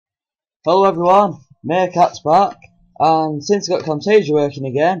Hello everyone, Meerkat's back, and since I got Camtasia working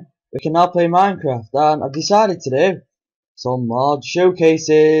again, we can now play Minecraft, and I've decided to do some mod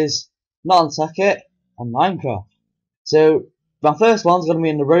showcases, not on Tackit, on Minecraft. So, my first one's going to be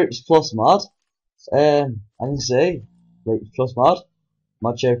in the Ropes+Mod, as you can see, Ropes+Mod,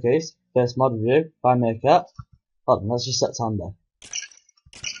 mod showcase, first mod review by Meerkat. Hold on, let's just set time there.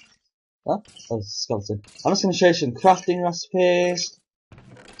 Oh, there's a skeleton. I'm just going to show you some crafting recipes.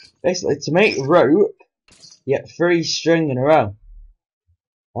 Basically, to make rope, you get 3 string in a row.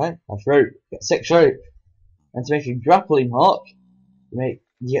 Right? That's rope. You get 6 rope. And to make a grappling hook, you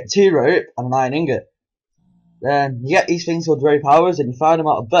get 2 rope and an iron ingot. Then you get these things called rope arrows, and you fire them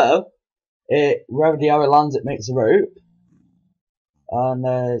out a bow. Wherever the arrow lands, it makes a rope. And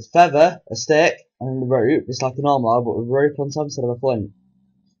there's feather, a stick, and the rope. It's like a normal arrow, but with a rope on top instead of a flint.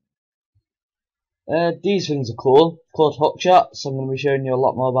 These things are cool, called hook shots, so I'm going to be showing you a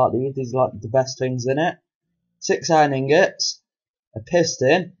lot more about these. These are like the best things in it. 6 iron ingots, a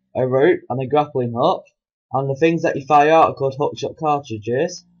piston, a rope, and a grappling hook. And the things that you fire out are called hook shot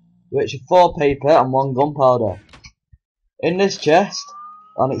cartridges, which are 4 paper and 1 gunpowder. In this chest,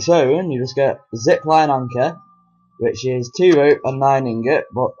 on its own, you just get a zipline anchor, which is 2 rope and 9 ingot,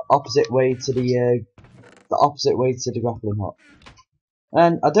 but opposite way to the opposite way to the grappling hook.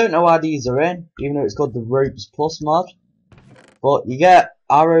 And I don't know why these are in, even though it's called the Ropes+Mod. But you get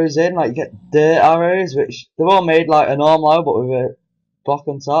arrows in, like you get dirt arrows, which they're all made like a normal arrow, but with a block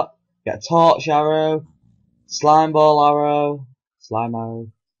on top. You get a torch arrow, slime ball arrow,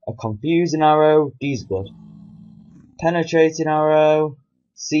 a confusing arrow, these are good. Penetrating arrow,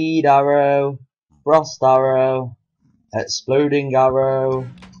 seed arrow, frost arrow, exploding arrow,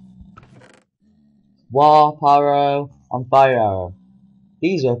 warp arrow, and fire arrow.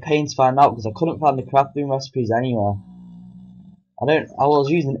 These were a pain to find out because I couldn't find the crafting recipes anywhere. I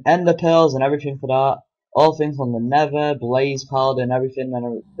was using ender pearls and everything for that. All things on the nether, blaze powder and everything,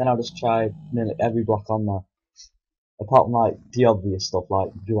 then I just tried nearly every block on there. Apart from like the obvious stuff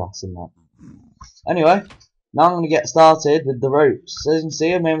like glass and that. Anyway, now I'm gonna get started with the ropes. So as you can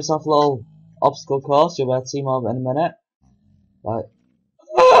see, I made myself a little obstacle course, you'll be able to see more of it in a minute. Like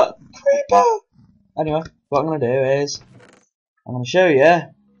creeper! Anyway, what I'm gonna do is I'm going to show you,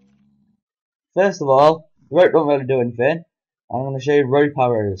 first of all, the rope don't really do anything. I'm going to show you rope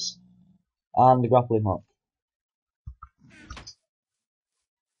arrows and the grappling hook.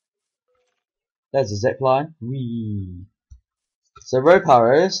 There's a zip line. Whee. So rope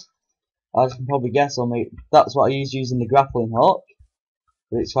arrows, as you can probably guess, that's what I use using the grappling hook.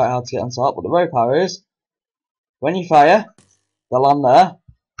 But it's quite hard to get on top. But the rope arrows, when you fire, they'll land there,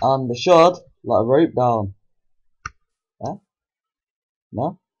 and they should let a rope down. Yeah?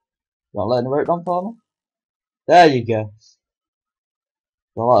 No? You're not letting the rope down for me? There you go.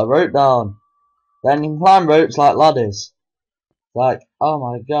 They'll let a rope down. Then you can climb ropes like ladders. Like, oh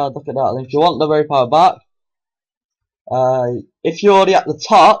my god, look at that. And if you want the rope arrow back, if you're already at the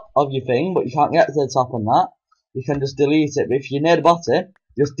top of your thing, but you can't get to the top on that, you can just delete it. But if you're near the bottom,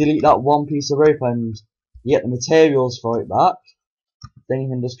 just delete that one piece of rope and you get the materials for it back. Then you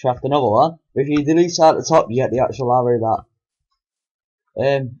can just craft another one. But if you delete it at the top, you get the actual arrow back.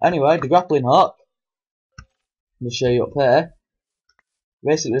 Anyway, the grappling hook, I'll show you up here.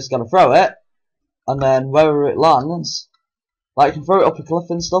 Basically just gotta throw it, and then wherever it lands, like you can throw it up a cliff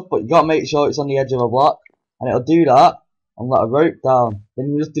and stuff, but you gotta make sure it's on the edge of a block, and it'll do that, and let a rope down.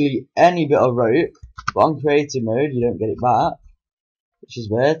 Then you just delete any bit of rope, but on creative mode you don't get it back, which is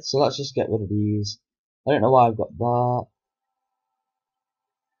weird, so let's just get rid of these. I don't know why I've got that.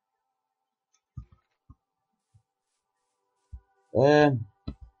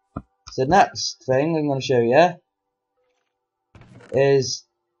 So next thing I'm going to show you is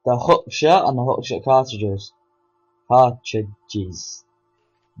the hook shot and the hook shot cartridges.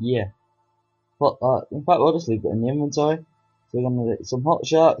 Yeah. But in fact, we'll just leave it in the inventory. So we're going to do some hook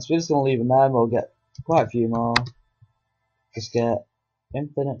shots. We're just going to leave them there and we'll get quite a few more. Just get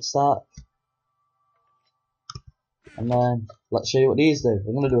infinite stack. And then let's show you what these do.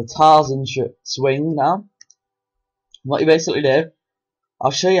 We're going to do a Tarzan swing now. What you basically do, I'll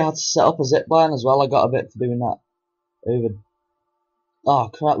show you how to set up a zipline as well. I got a bit for doing that. Oh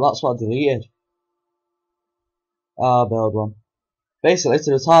crap, that's what I deleted. I'll build one. Basically, to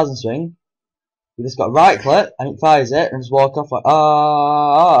the Tarzan swing, you just got to right click and it fires it and just walk off like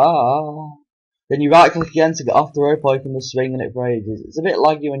Then you right click again to get off the rope, or you can just swing in it for ages. It's a bit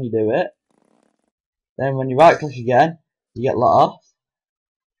laggy when you do it. Then when you right click again, you get let off.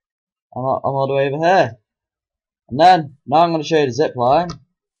 I'm all the way over here. And then, now I'm going to show you the zip line.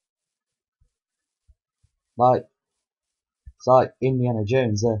 Like, it's like Indiana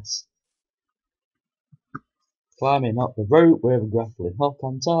Jones, this. climbing up the rope with a grappling hook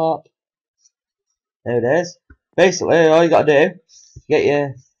on top. There it is. Basically, all you gotta do, get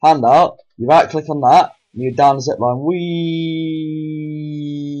your hand out, you right click on that, and you down the zip line. Whee!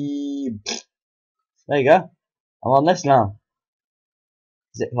 There you go. I'm on this now.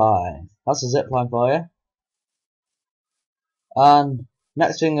 Zip line. That's a zip line for you. And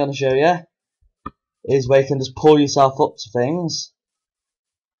next thing I'm gonna show you is where you can just pull yourself up to things.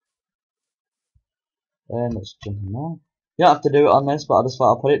 Then let's jump in there. You don't have to do it on this, but I just thought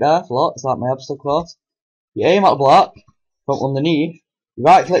I'll put it there. Look, it's like my obstacle course. You aim at the block from underneath, you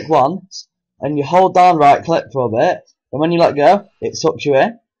right click once, and you hold down right click for a bit, and when you let go, it sucks you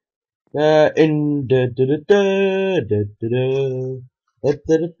in.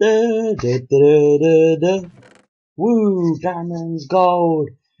 Woo! Diamonds, gold,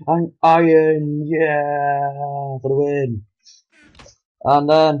 and iron, yeah! For the win. And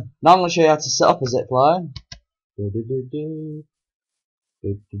now I'm going to show you how to set up a zipline.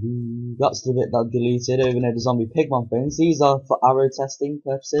 That's the bit that I deleted, even though the zombie pigman things. These are for arrow testing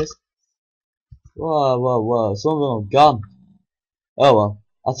purposes. Whoa, whoa, whoa. Some of them are gone. Oh well.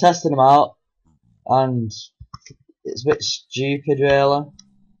 I tested them out, and it's a bit stupid, really.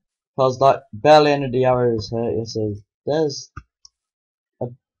 Because, like, barely any of the arrows hurt you, so there's a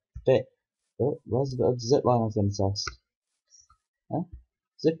bit. Oh, where's the bit of the zip line I was going to test? Huh?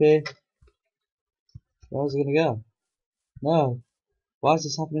 Zippy. Where's it going to go? No. Why is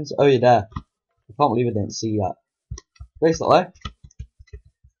this happening? Oh, you're there. I can't believe I didn't see that. Basically,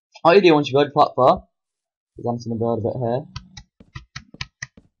 all you do once you build a platform is I'm going to build a bit here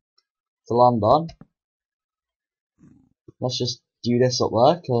to land on. Let's just do this up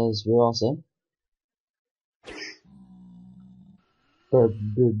there because we're awesome. Oh.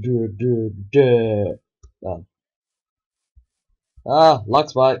 Ah, lag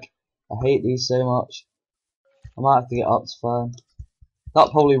spike. I hate these so much. I might have to get Optifine.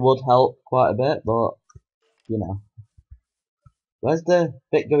 That probably would help quite a bit, but you know. Where's the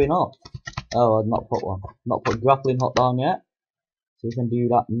bit going up? Oh, I've not put one. Not put grappling hook down yet. So we can do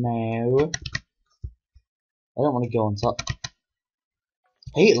that now. I don't want to go on top.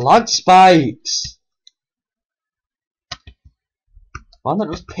 I hate lag spikes! Why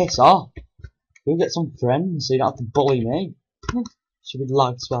not just piss off? Go get some friends so you don't have to bully me. Should be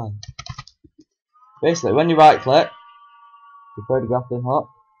lag spike. Basically, when you right click, you throw the grappling hook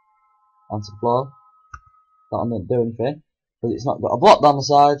onto the floor. That doesn't do anything, because it's not got a block down the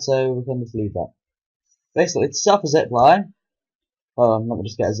side, so we can just leave that. Basically, to set up a zip line, oh, I'm not going to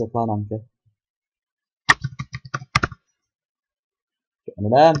just get a zip line anchor. Get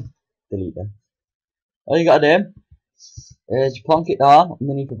one of them, delete them. All you gotta do is you plonk it down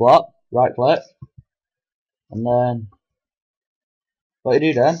underneath the block, right click, and then what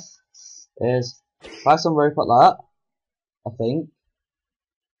you do then is tie some rope like that, I think.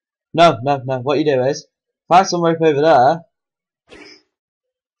 No, what you do is tie some rope over there,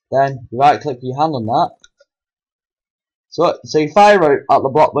 then you right click your hand on that. So you fire rope at the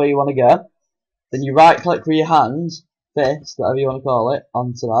block where you want to go, then you right click with your hands, fist, whatever you want to call it,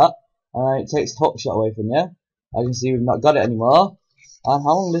 onto that, and then it takes the hook shot away from you. As you can see, we've not got it anymore. And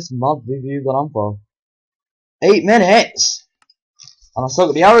how long has this mod review gone on for? 8 minutes! And I've still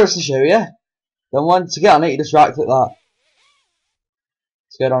got the arrows to show you. Then once you get on it, you just right click that.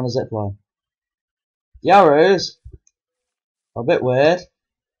 Let's go down the zip line. The arrows are a bit weird.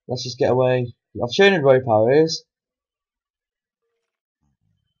 Let's just get away. I've shown you rope arrows.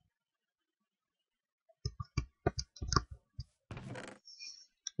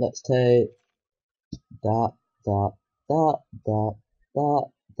 Let's take that,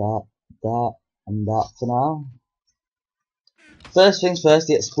 and that for now. First things first,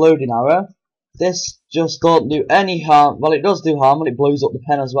 the exploding arrow. This just don't do any harm. Well, it does do harm, but it blows up the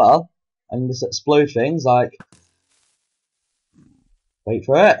pen as well. And just explode things like. Wait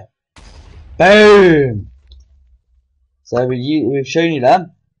for it. Boom! So we've shown you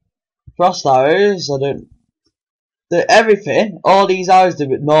them. Frost arrows, I don't. Do everything. All these arrows do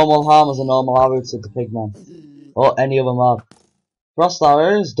normal harm as a normal arrow to the pigman. Or any other mob. Frost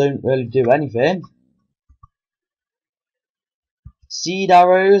arrows don't really do anything. Seed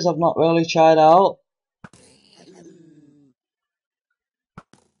arrows I've not really tried out.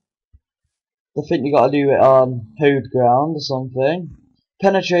 I think you gotta do it on hoed ground or something.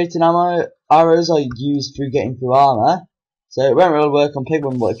 Penetrating arrows are used through getting through armor. So it won't really work on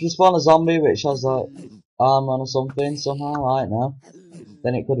pigmen, but if you spawn a zombie which has like armor or something somehow, I don't know,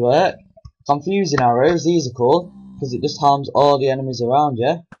 then it could work. Confusing arrows, these are cool, because it just harms all the enemies around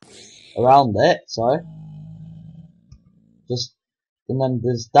you. Around it, sorry. And then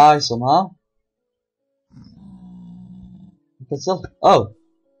there's die somehow. can still. Oh!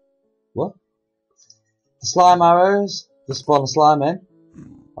 What? The slime arrows. Just spawn a slime in.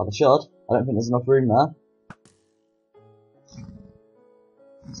 Oh, they should. I don't think there's enough room there.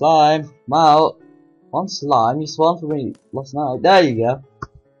 Slime, I'm out. One slime, you spawned for me last night. There you go.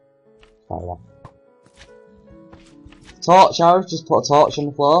 Try that. Torch arrows, just put a torch on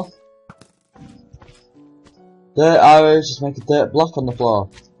the floor. Dirt arrows, just make a dirt block on the floor.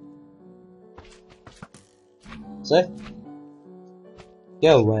 See?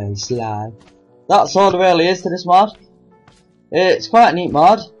 Go away, slime. That's all there really is to this mod. It's quite a neat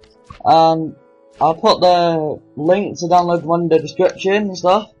mod. I'll put the link to download one in the description and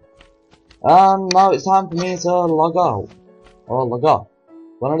stuff. And now it's time for me to log out. Or log off.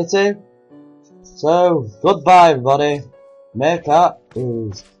 One of the two. So, goodbye everybody. Meerkat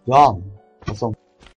is gone. Or something.